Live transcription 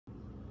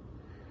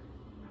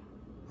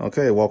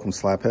Okay, welcome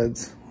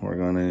slapheads. We're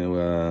going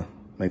to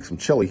make some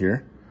chili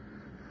here.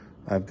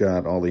 I've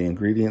got all the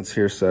ingredients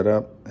here set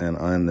up, and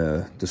on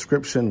the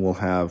description we'll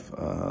have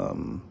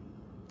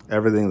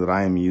everything that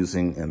I am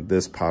using in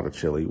this pot of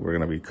chili. We're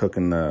going to be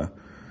cooking the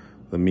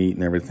meat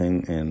and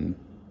everything in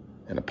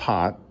a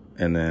pot,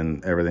 and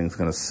then everything's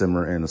going to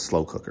simmer in a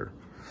slow cooker.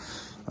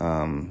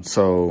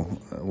 So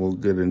we'll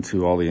get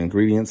into all the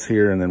ingredients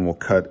here, and then we'll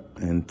cut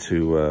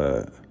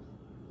into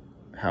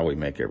how we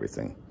make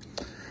everything.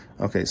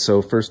 Okay,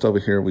 so first over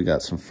here we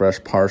got some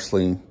fresh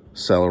parsley,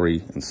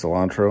 celery, and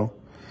cilantro,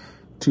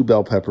 2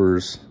 bell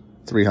peppers,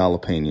 3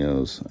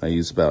 jalapeños. I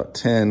use about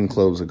 10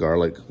 cloves of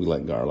garlic, we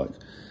like garlic,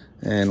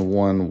 and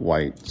 1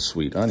 white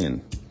sweet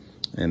onion.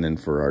 And then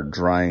for our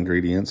dry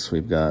ingredients,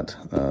 we've got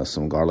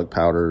some garlic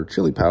powder,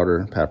 chili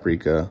powder,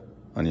 paprika,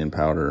 onion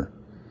powder,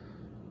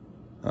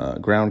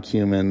 ground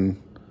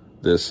cumin,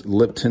 this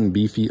Lipton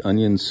beefy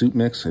onion soup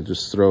mix. I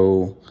just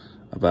throw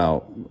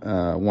about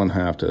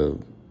 1/2 to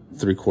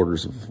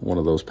 3/4 of one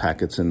of those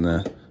packets in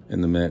the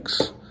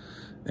mix,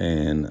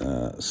 and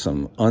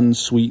some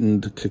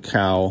unsweetened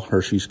cacao,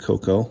 Hershey's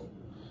cocoa,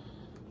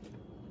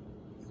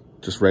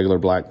 just regular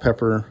black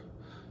pepper,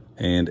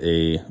 and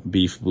a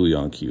beef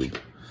bouillon cube.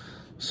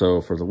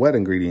 So for the wet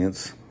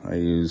ingredients, I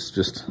use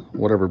just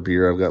whatever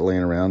beer I've got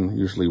laying around,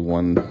 usually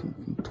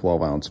 1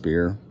 12-ounce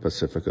beer.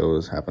 Pacifico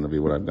is happen to be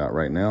what I've got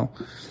right now.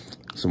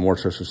 Some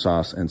Worcestershire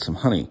sauce and some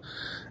honey.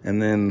 And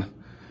then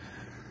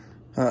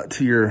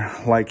to your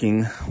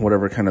liking,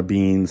 whatever kind of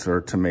beans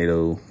or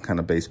tomato kind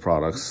of base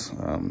products.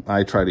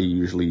 I try to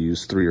usually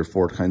use 3 or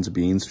 4 kinds of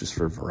beans just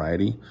for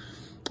variety.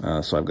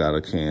 So I've got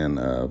a can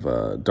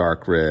of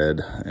dark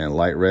red and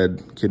light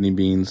red kidney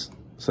beans,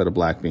 set of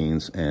black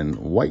beans, and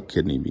white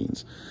kidney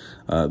beans.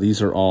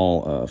 These are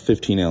all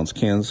 15-ounce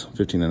cans,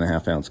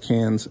 15.5-ounce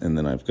cans. And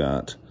then I've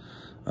got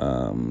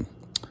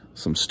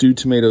some stewed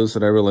tomatoes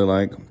that I really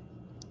like,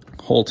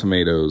 whole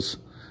tomatoes,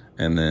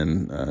 and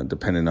then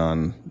depending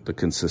on the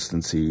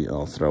consistency,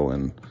 I'll throw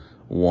in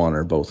 1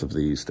 or both of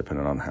these,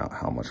 depending on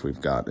how much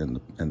we've got in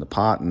the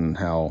pot and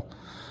how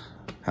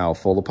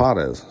full the pot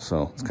is.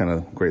 So it's kind of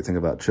a great thing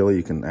about chili.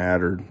 You can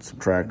add or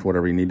subtract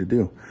whatever you need to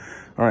do.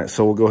 All right,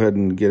 so we'll go ahead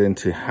and get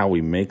into how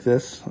we make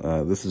this.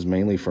 This is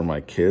mainly for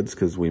my kids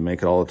because we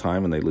make it all the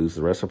time and they lose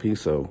the recipe.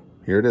 So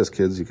here it is,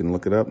 kids. You can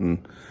look it up and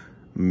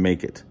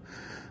make it.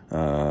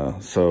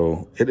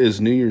 So it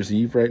is New Year's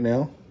Eve right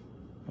now.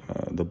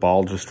 The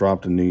ball just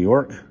dropped in New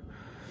York.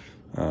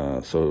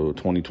 So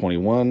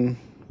 2021,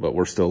 but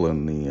we're still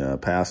in the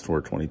past.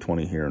 We're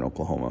 2020 here in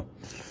Oklahoma.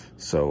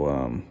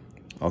 So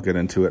I'll get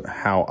into it.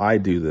 How I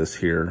do this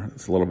here,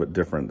 it's a little bit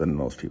different than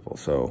most people.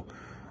 So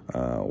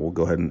we'll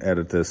go ahead and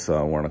edit this.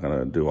 We're not going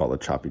to do all the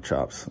choppy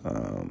chops.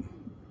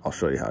 I'll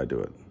show you how I do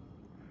it.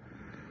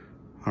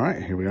 All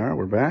right, here we are.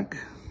 We're back.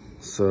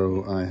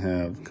 So I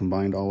have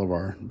combined all of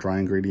our dry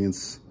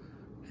ingredients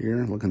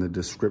here. Look in the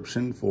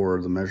description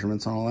for the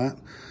measurements and all that.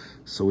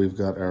 So we've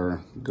got our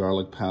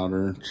garlic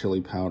powder, chili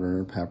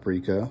powder,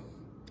 paprika,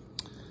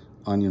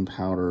 onion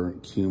powder,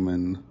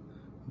 cumin,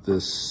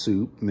 this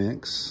soup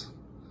mix,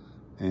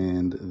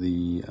 and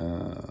the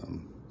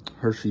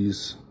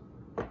Hershey's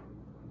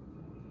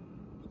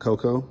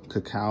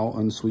cacao,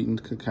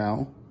 unsweetened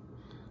cacao,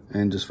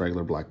 and just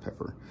regular black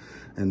pepper.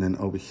 And then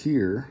over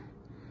here,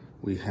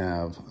 we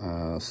have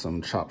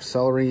some chopped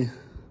celery,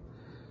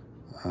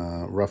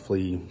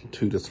 roughly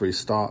 2 to 3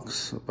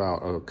 stalks,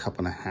 about 1.5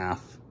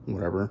 cups,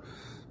 whatever.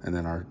 And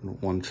then our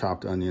 1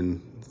 chopped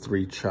onion,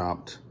 3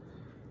 chopped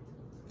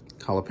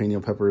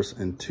jalapeno peppers,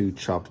 and 2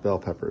 chopped bell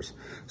peppers.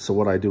 So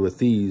what I do with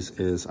these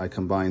is I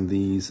combine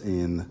these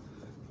in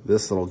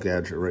this little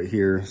gadget right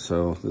here.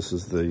 So this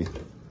is the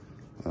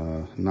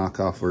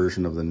knockoff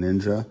version of the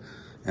Ninja,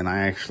 and I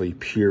actually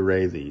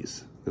puree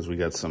these because we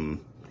got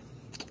some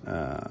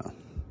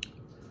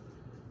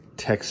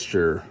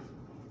texture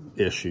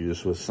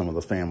issues with some of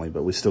the family,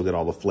 but we still get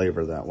all the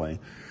flavor that way.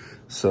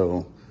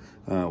 So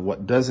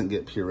what doesn't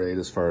get pureed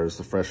as far as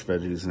the fresh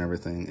veggies and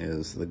everything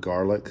is the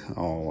garlic.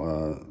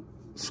 I'll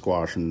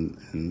squash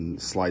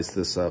and slice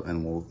this up,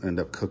 and we'll end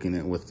up cooking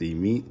it with the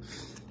meat.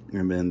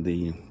 And then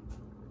the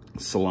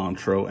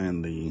cilantro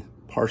and the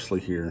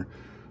parsley here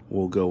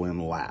will go in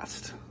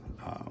last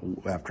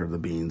after the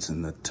beans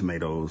and the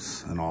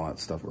tomatoes and all that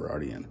stuff we're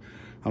already in.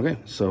 Okay,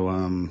 so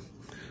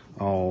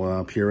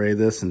I'll puree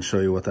this and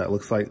show you what that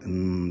looks like.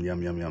 Yum,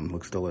 yum, yum.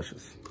 Looks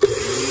delicious.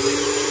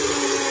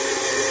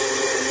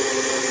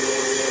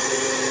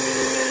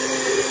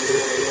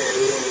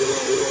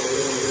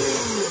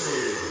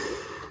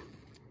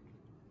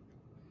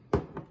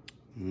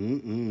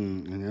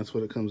 And that's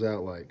what it comes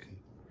out like.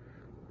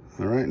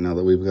 All right, now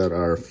that we've got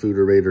our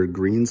Fooderator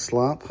green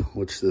slop,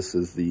 which this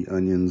is the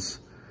onions,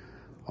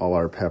 all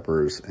our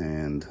peppers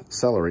and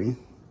celery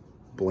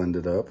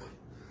blended up,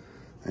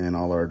 and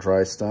all our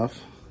dry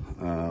stuff,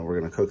 we're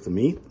gonna cook the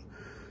meat.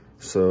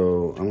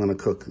 So I'm gonna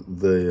cook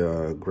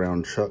the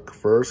ground chuck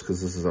first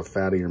because this is a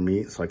fattier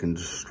meat, so I can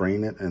just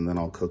strain it, and then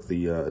I'll cook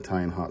the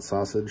Italian hot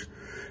sausage.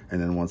 And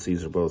then once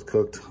these are both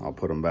cooked, I'll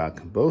put them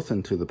back both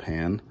into the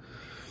pan.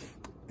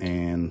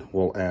 and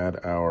we'll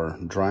add our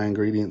dry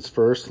ingredients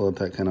first. Let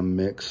that kind of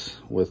mix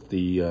with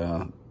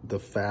the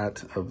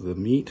fat of the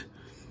meat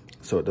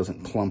so it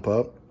doesn't clump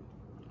up.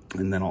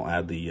 And then I'll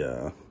add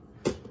the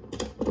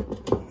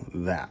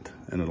that,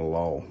 and it'll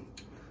all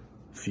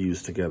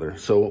fuse together.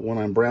 So when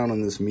I'm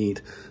browning this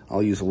meat,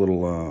 I'll use a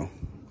little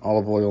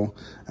olive oil,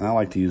 and I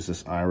like to use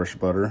this Irish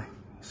butter.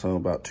 So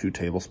about 2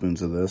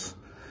 tablespoons of this.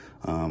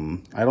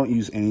 I don't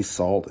use any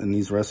salt in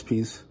these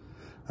recipes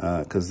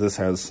because this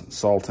has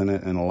salt in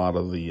it, and a lot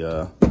of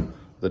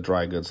the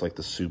dry goods like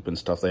the soup and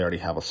stuff, they already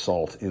have a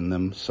salt in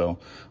them. So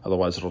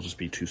otherwise it'll just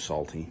be too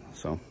salty.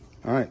 So,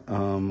 all right,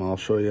 I'll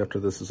show you after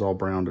this is all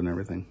browned and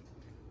everything.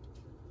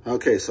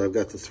 Okay, so I've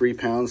got the 3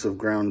 pounds of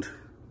ground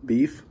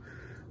beef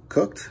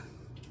cooked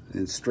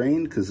and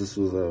strained because this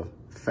was a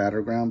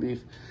fatter ground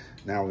beef.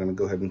 Now we're gonna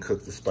go ahead and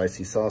cook the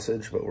spicy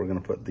sausage, but we're gonna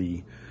put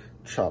the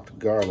chopped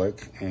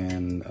garlic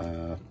and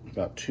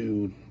about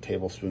 2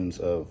 tablespoons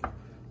of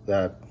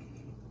that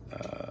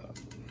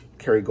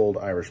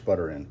Kerrygold Irish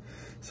butter in.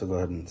 So go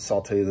ahead and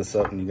saute this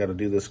up, and you gotta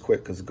do this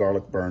quick because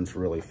garlic burns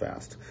really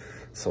fast.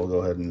 So we'll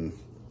go ahead and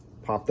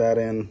pop that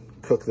in,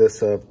 cook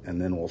this up, and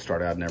then we'll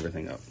start adding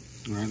everything up.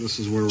 All right, this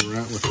is where we're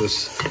at with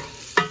this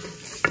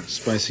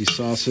spicy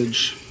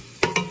sausage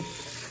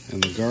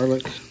and the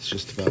garlic. It's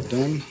just about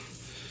done.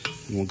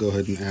 And we'll go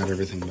ahead and add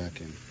everything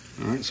back in.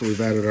 All right, so we've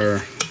added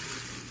our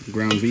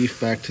ground beef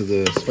back to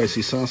the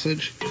spicy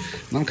sausage.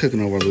 And I'm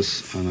cooking over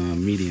this on a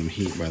medium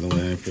heat, by the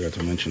way. I forgot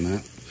to mention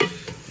that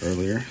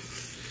earlier.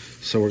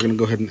 So we're gonna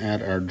go ahead and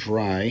add our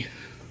dry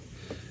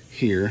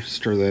here.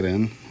 Stir that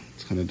in.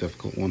 It's kind of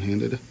difficult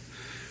one-handed.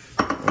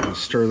 We're gonna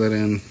stir that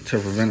in to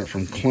prevent it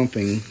from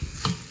clumping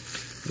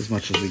as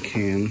much as we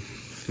can,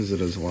 because it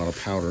is a lot of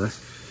powder.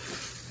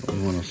 We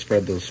want to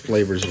spread those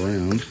flavors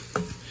around.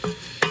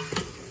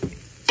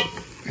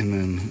 And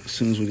then as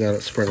soon as we got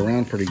it spread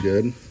around pretty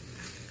good,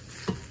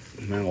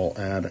 now we'll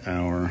add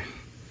our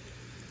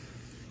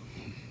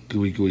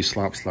gooey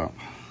slop.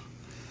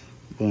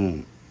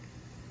 Boom.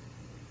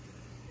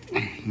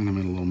 And I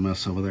made a little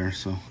mess over there,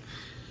 so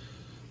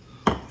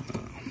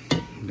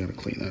gotta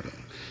clean that up.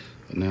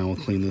 But now we'll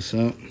clean this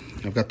up.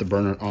 I've got the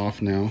burner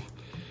off now.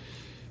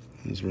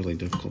 It's really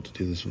difficult to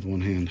do this with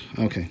one hand.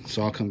 Okay,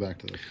 so I'll come back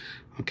to this.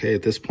 Okay,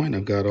 at this point,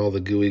 I've got all the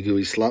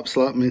gooey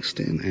slop mixed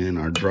in and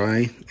our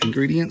dry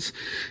ingredients.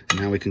 And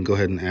now we can go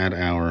ahead and add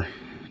our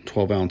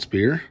 12-ounce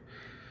beer.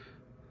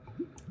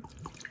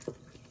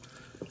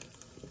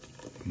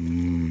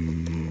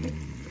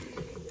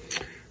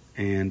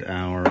 And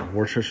our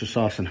Worcestershire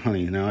sauce and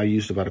honey. Now I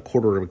used about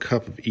 1/4 of a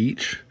cup of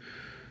each.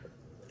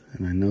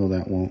 And I know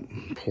that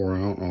won't pour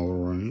out all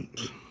right.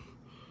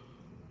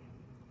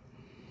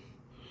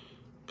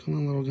 Come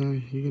on, little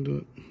guy, you can do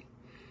it.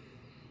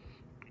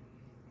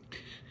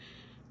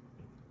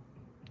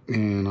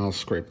 And I'll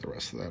scrape the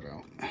rest of that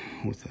out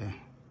with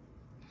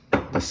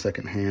the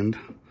second hand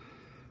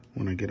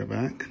when I get it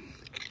back.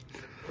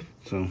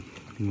 So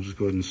we'll just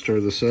go ahead and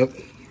stir this up.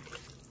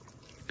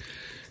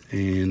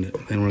 And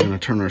then we're gonna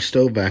turn our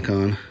stove back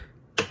on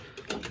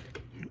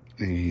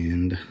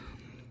and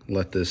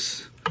let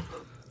this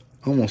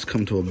almost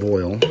come to a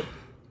boil.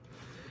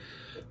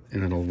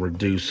 And it'll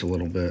reduce a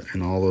little bit,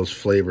 and all those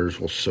flavors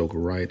will soak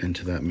right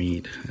into that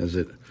meat as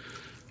it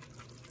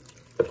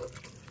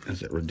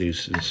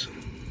reduces.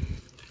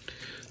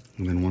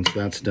 And then once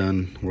that's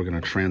done, we're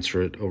gonna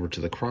transfer it over to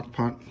the crock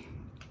pot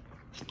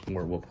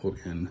where we'll put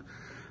in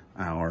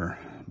our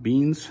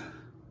beans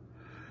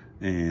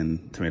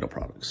and tomato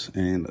products,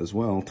 and as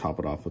well top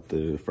it off with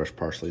the fresh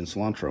parsley and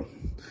cilantro.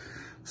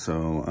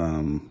 So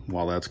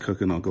while that's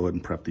cooking, I'll go ahead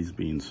and prep these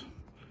beans.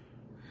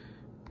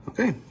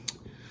 Okay.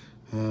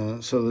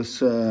 So this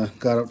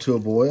got up to a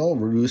boil,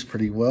 reduced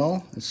pretty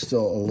well. It's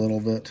still a little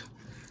bit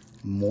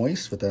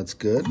moist, but that's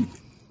good.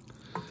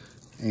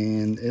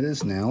 And it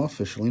is now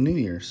officially New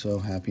Year, so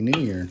Happy New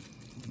Year.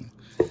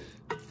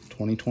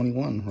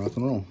 2021, rock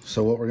and roll.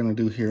 So what we're gonna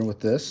do here with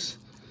this,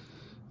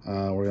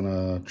 we're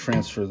gonna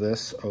transfer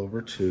this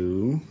over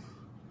to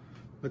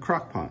the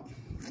crock pot.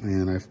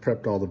 And I've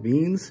prepped all the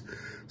beans.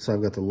 So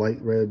I've got the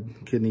light red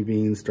kidney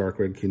beans, dark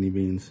red kidney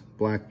beans,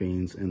 black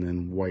beans, and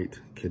then white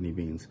kidney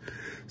beans.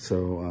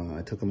 So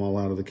I took them all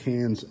out of the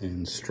cans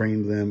and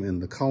strained them in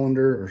the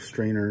colander or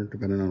strainer,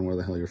 depending on where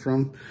the hell you're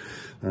from,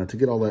 to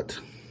get all that,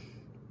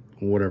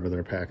 whatever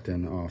they're packed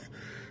in, off.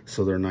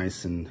 So they're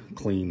nice and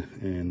clean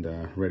and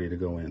ready to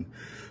go in.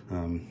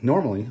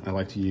 Normally, I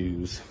like to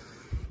use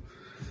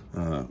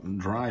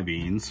dry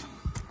beans,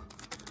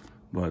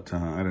 but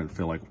I didn't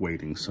feel like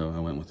waiting, so I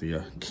went with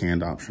the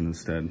canned option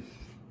instead.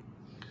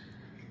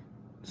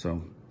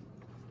 So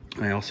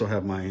I also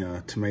have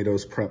my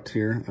tomatoes prepped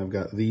here. I've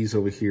got these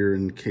over here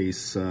in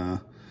case you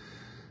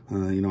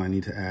know, I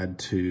need to add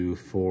to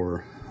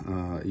for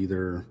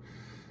either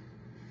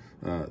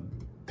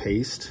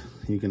paste.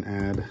 You can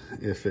add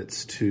if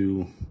it's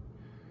too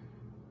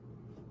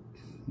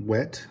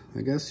wet,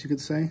 I guess you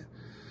could say.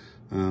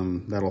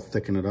 That'll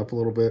thicken it up a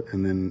little bit.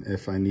 And then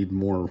if I need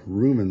more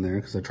room in there,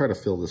 because I try to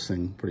fill this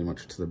thing pretty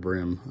much to the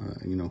brim,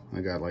 you know,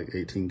 I got like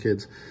 18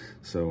 kids,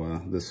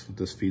 so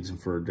this feeds them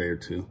for a day or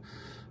two.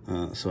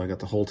 So I got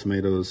the whole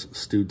tomatoes,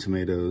 stewed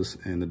tomatoes,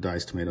 and the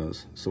diced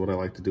tomatoes. So what I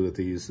like to do with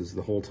these is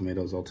the whole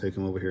tomatoes, I'll take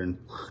them over here and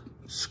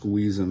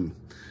squeeze them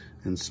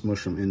and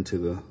smush them into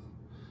the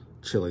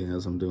chili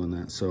as I'm doing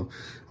that. So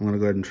I'm gonna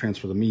go ahead and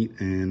transfer the meat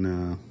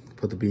and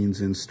put the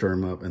beans in, stir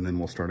them up, and then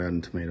we'll start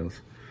adding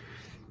tomatoes.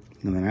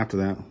 And then after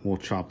that, we'll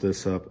chop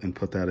this up and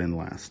put that in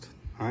last.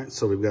 All right,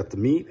 so we've got the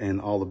meat and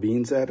all the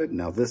beans added.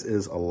 Now this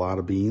is a lot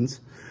of beans.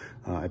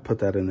 I put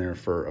that in there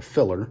for a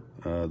filler.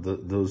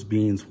 Those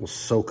beans will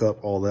soak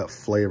up all that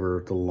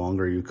flavor. The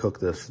longer you cook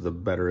this, the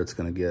better it's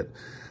gonna get.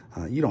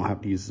 You don't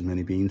have to use as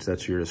many beans,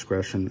 that's your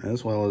discretion,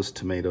 as well as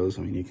tomatoes.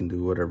 I mean, you can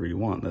do whatever you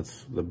want.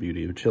 That's the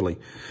beauty of chili.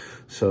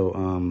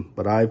 So,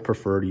 but I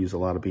prefer to use a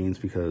lot of beans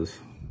because,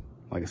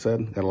 like I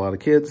said, got a lot of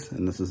kids,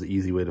 and this is the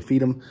easy way to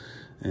feed them.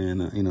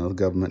 And, you know, the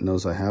government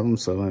knows I have them,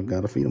 so I've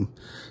got to feed them.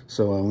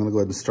 So I'm gonna go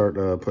ahead and start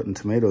putting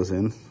tomatoes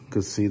in,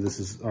 because see,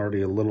 this is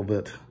already a little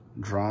bit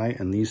dry,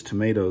 and these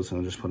tomatoes,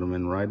 I'll just put them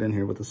in right in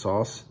here with the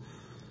sauce.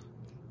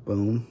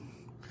 Boom.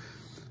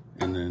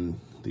 And then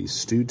these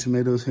stewed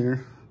tomatoes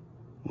here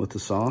with the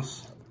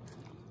sauce.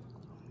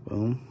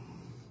 Boom.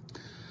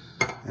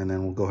 And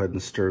then we'll go ahead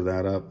and stir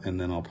that up, and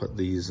then I'll put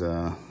these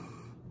bad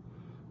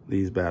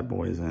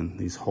boys in,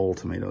 these whole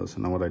tomatoes.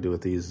 And now what I do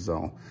with these is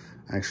I'll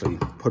actually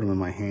put them in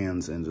my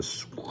hands and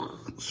just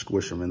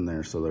squish them in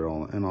there so they're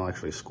all, and I'll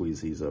actually squeeze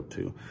these up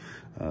too,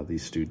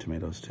 these stewed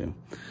tomatoes too.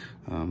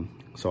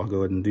 So I'll go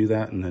ahead and do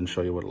that and then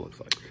show you what it looks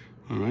like.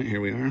 All right, here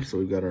we are. So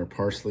we've got our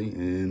parsley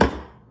and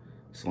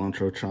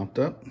cilantro chopped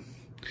up,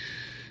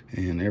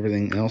 and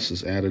everything else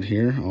is added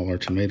here. All our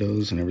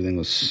tomatoes and everything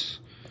was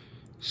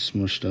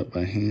smushed up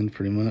by hand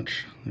pretty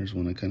much. There's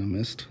one I kind of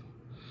missed.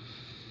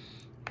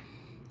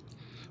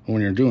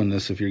 When you're doing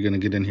this, if you're gonna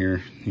get in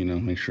here, you know,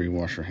 make sure you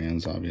wash your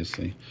hands,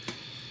 obviously.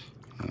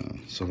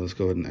 So let's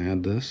go ahead and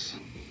add this.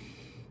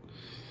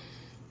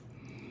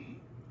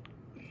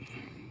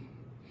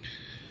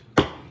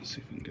 Let's see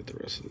if we can get the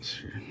rest of this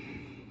here.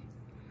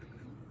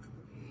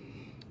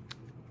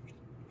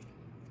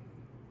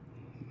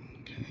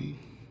 Okay.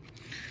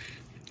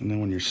 And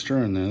then when you're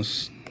stirring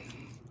this,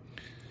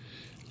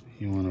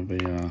 you wanna be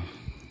kind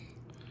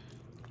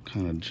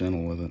of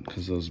gentle with it,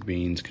 because those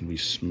beans can be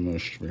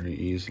smushed very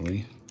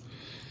easily.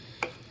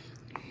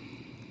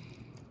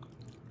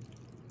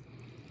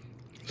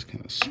 Just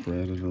kind of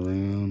spread it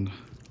around.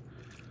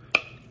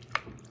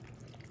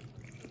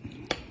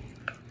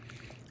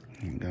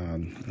 Thank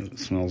God, it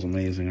smells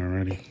amazing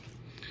already.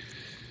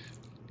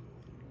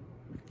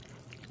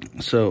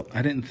 So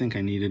I didn't think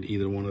I needed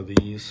either one of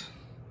these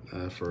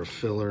for a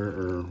filler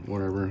or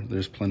whatever.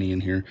 There's plenty in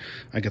here.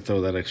 I could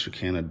throw that extra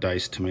can of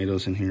diced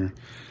tomatoes in here,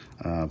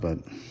 but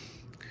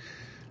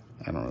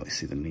I don't really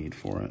see the need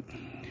for it.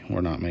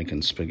 We're not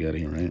making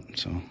spaghetti, right?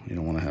 So you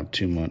don't want to have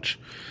too much.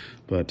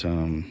 But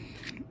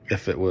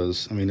if it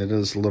was, I mean, it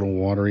is a little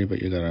watery,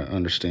 but you gotta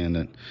understand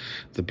that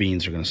the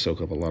beans are gonna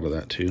soak up a lot of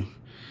that too.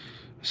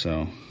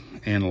 So,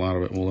 and a lot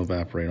of it will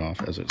evaporate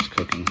off as it's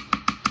cooking.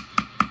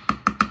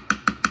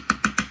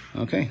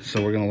 Okay,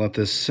 so we're gonna let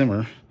this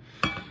simmer.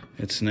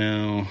 It's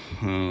now,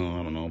 I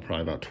don't know,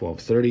 probably about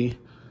 12:30.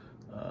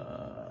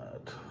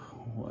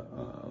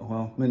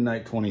 Well,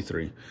 midnight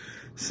 23.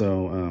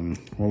 So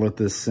we'll let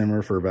this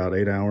simmer for about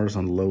 8 hours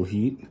on low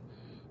heat.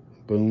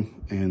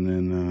 Boom. And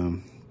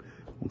then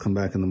we'll come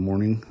back in the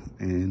morning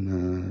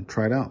and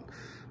try it out.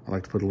 I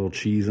like to put a little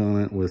cheese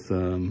on it with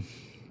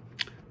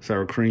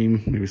sour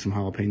cream, maybe some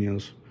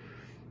jalapeños.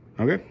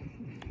 Okay,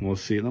 we'll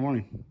see you in the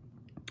morning.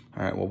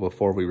 All right, well,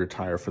 before we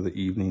retire for the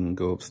evening and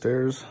go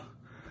upstairs,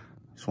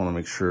 just want to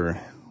make sure,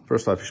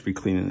 first off, you should be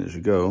cleaning as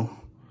you go.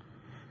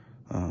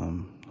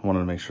 I wanted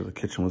to make sure the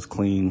kitchen was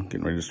clean,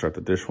 getting ready to start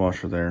the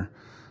dishwasher there.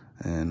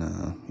 And,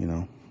 you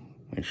know,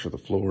 make sure the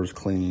floor is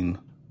clean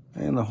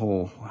and the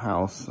whole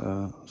house.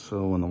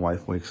 So when the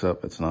wife wakes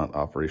up, it's not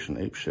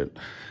Operation Ape Shit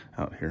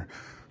out here.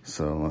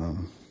 So,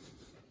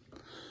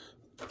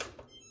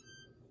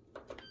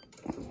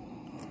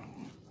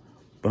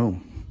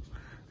 boom.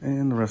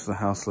 And the rest of the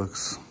house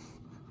looks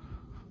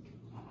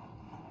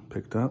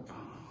picked up.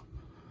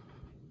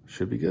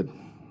 Should be good.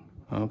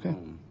 Okay.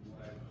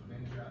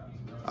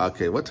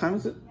 Okay, what time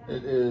is it?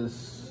 It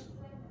is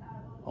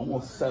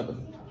almost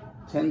 7.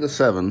 10 to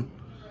 7.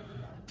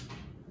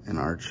 And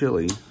our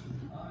chili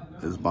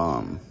is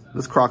bomb.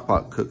 This crock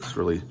pot cooks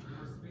really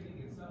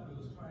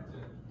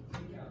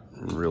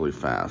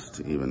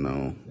fast, even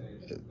though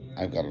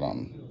I've got it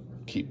on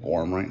keep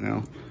warm right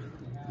now.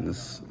 And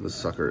this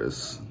sucker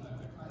is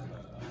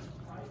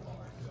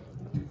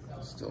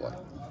still like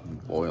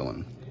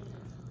boiling.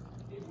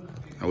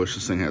 I wish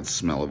this thing had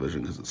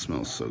smell-o-vision because it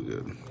smells so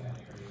good.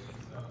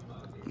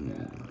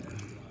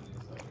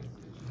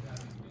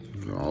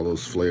 All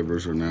those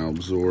flavors are now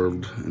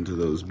absorbed into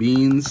those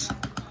beans.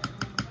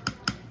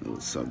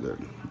 It's so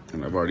good.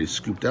 And I've already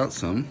scooped out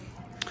some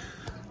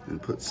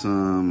and put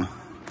some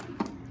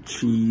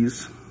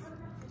cheese,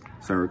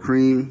 sour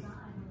cream,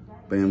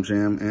 Bam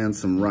Jam, and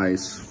some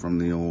rice from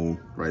the old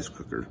rice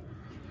cooker.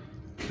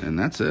 And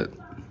that's it.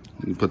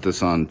 You can put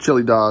this on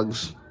chili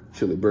dogs,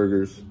 chili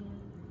burgers,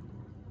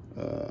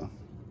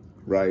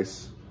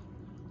 rice,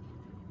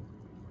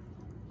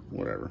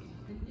 whatever.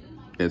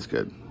 It's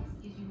good.